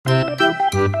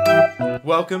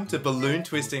Welcome to Balloon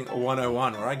Twisting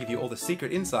 101, where I give you all the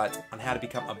secret insights on how to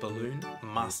become a balloon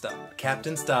master.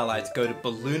 Captain Starlights go to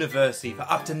Ballooniversity for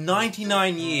up to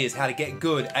 99 years how to get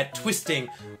good at twisting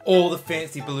all the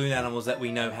fancy balloon animals that we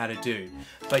know how to do.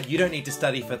 But you don't need to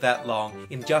study for that long.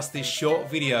 In just this short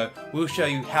video, we'll show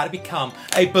you how to become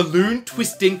a balloon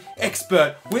twisting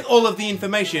expert with all of the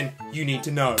information you need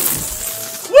to know.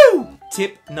 Woo!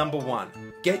 Tip number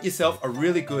 1. Get yourself a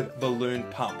really good balloon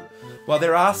pump. While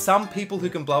there are some people who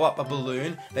can blow up a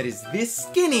balloon that is this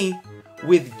skinny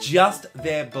with just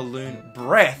their balloon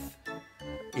breath,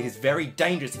 it is very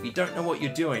dangerous if you don't know what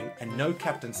you're doing, and no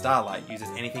Captain Starlight uses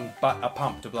anything but a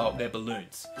pump to blow up their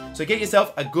balloons. So get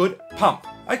yourself a good pump.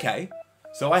 Okay,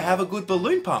 so I have a good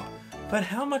balloon pump, but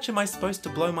how much am I supposed to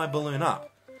blow my balloon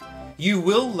up? You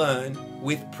will learn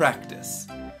with practice.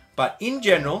 But in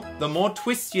general, the more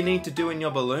twists you need to do in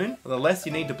your balloon, the less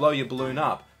you need to blow your balloon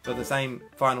up for the same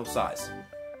final size.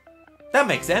 That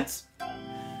makes sense.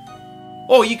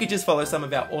 Or you could just follow some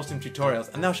of our awesome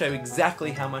tutorials and they'll show you exactly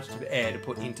how much air to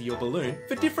put into your balloon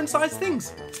for different size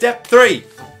things. Step 3.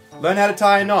 Learn how to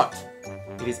tie a knot.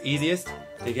 It is easiest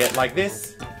to get like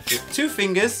this, with 2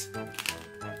 fingers,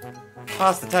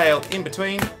 pass the tail in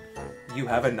between, you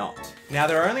have a knot. Now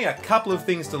there are only a couple of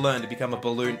things to learn to become a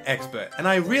balloon expert, and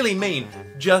I really mean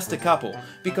just a couple,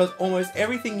 because almost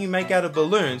everything you make out of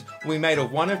balloons will be made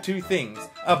of one of 2 things: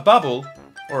 a bubble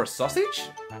or a sausage?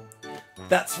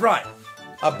 That's right,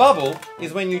 a bubble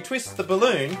is when you twist the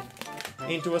balloon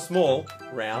into a small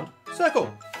round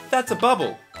circle. That's a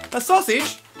bubble. A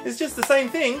sausage is just the same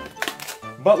thing,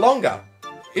 but longer.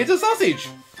 It's a sausage.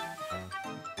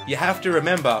 You have to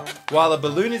remember, while a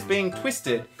balloon is being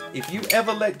twisted, if you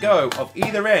ever let go of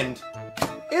either end,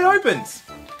 it opens.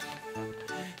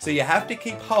 So you have to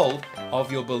keep hold of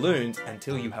your balloons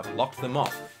until you have locked them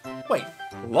off. Wait,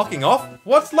 locking off?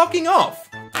 What's locking off?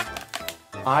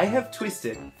 I have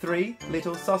twisted 3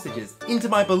 little sausages into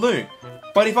my balloon,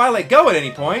 but if I let go at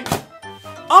any point,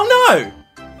 oh no!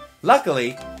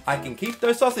 Luckily, I can keep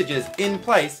those sausages in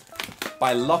place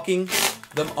by locking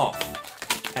them off.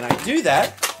 And I do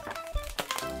that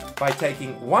by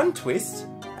taking one twist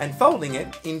and folding it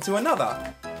into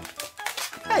another.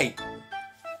 Hey,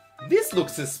 this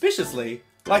looks suspiciously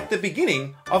like the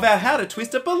beginning of our How to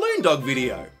Twist a Balloon Dog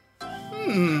video.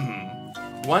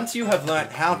 Once you have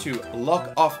learnt how to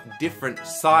lock off different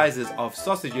sizes of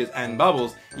sausages and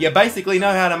bubbles, you basically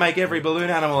know how to make every balloon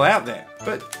animal out there.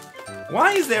 But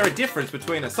why is there a difference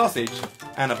between a sausage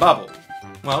and a bubble?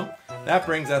 Well, that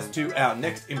brings us to our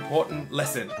next important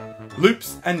lesson: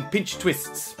 loops and pinch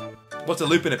twists. What's a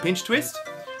loop and a pinch twist?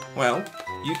 Well,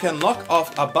 you can lock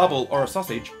off a bubble or a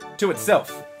sausage to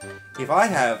itself. If I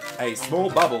have a small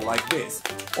bubble like this,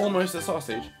 almost a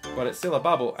sausage, but it's still a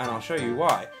bubble, and I'll show you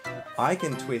why, I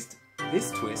can twist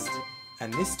this twist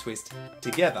and this twist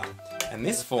together, and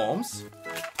this forms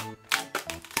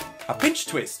a pinch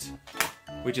twist,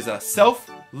 which is a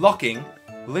self-locking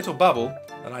little bubble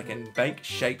that I can bake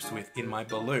shapes with in my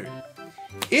balloon.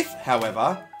 If,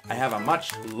 however, I have a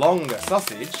much longer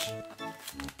sausage,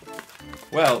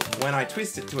 well, when I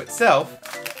twist it to itself,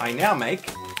 I now make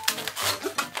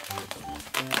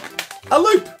a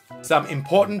loop. Some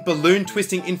important balloon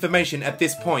twisting information at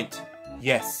this point.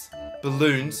 Yes,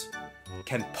 balloons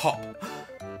can pop.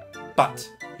 But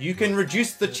you can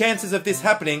reduce the chances of this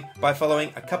happening by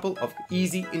following a couple of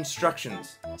easy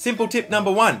instructions. Simple tip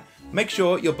number 1. Make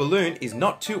sure your balloon is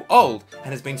not too old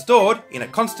and has been stored in a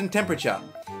constant temperature.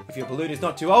 If your balloon is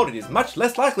not too old, it is much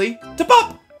less likely to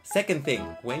pop. Second thing,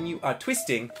 when you are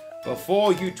twisting,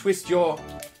 before you twist your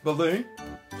balloon,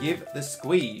 give the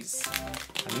squeeze.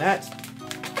 And that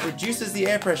reduces the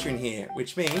air pressure in here,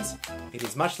 which means it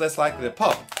is much less likely to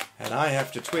pop. And I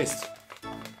have to twist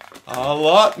a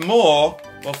lot more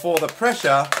before the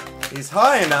pressure is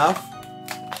high enough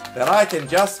that I can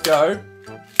just go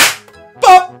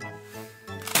pop!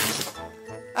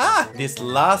 This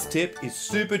last tip is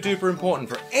super duper important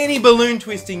for any balloon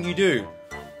twisting you do.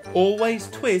 Always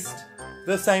twist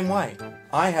the same way.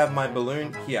 I have my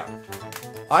balloon here.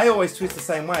 I always twist the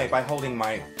same way by holding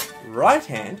my right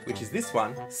hand, which is this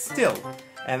one, still.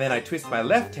 And then I twist my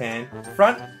left hand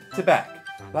front to back,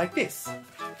 like this.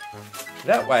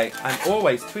 That way, I'm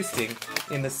always twisting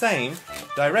in the same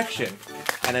direction.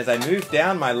 And as I move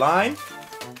down my line,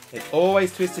 it's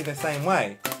always twisting the same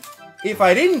way. If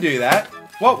I didn't do that,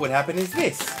 what would happen is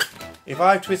this. If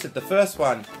I twisted the first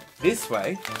one this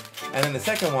way, and then the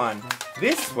second one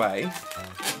this way,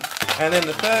 and then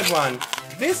the third one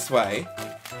this way,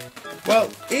 well,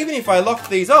 even if I locked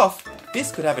these off,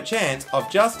 this could have a chance of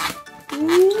just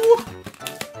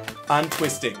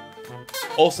untwisting.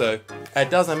 Also, It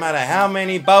doesn't matter how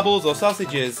many bubbles or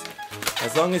sausages,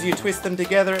 as long as you twist them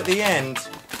together at the end.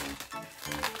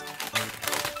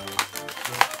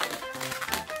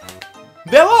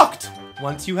 They're locked!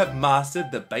 Once you have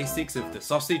mastered the basics of the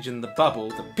sausage and the bubble,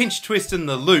 the pinch twist and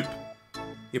the loop,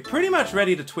 you're pretty much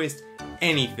ready to twist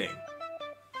anything.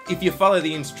 If you follow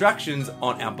the instructions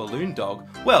on our balloon dog,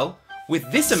 well,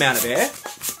 with this amount of air,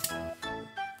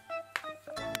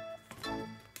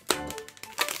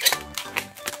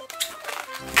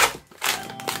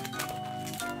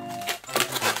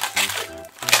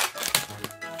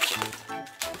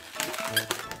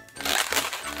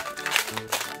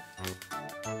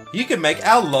 you can make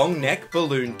our long neck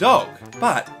balloon dog.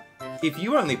 But if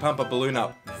you only pump a balloon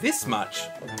up this much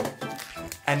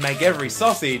and make every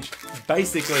sausage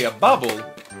basically a bubble,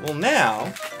 well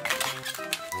now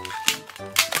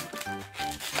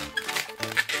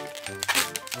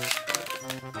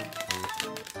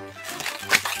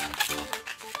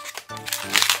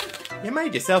you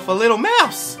made yourself a little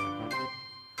mouse.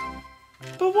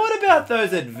 But what about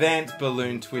those advanced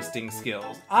balloon twisting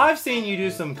skills? I've seen you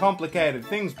do some complicated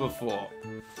things before.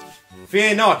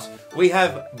 Fear not, we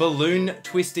have balloon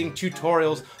twisting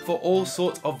tutorials for all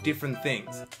sorts of different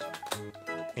things.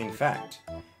 In fact,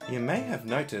 you may have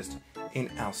noticed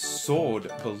in our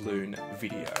sword balloon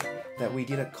video that we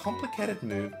did a complicated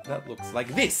move that looks like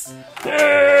this.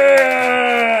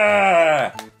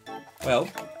 Well,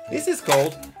 this is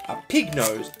called a pig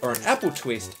nose or an apple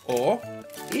twist, or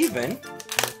even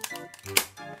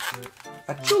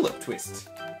a tulip twist.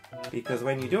 Because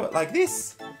when you do it like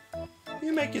this,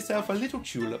 you make yourself a little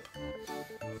tulip.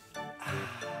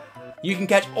 You can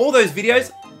catch all those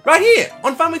videos right here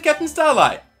on Fun with Captain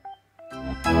Starlight.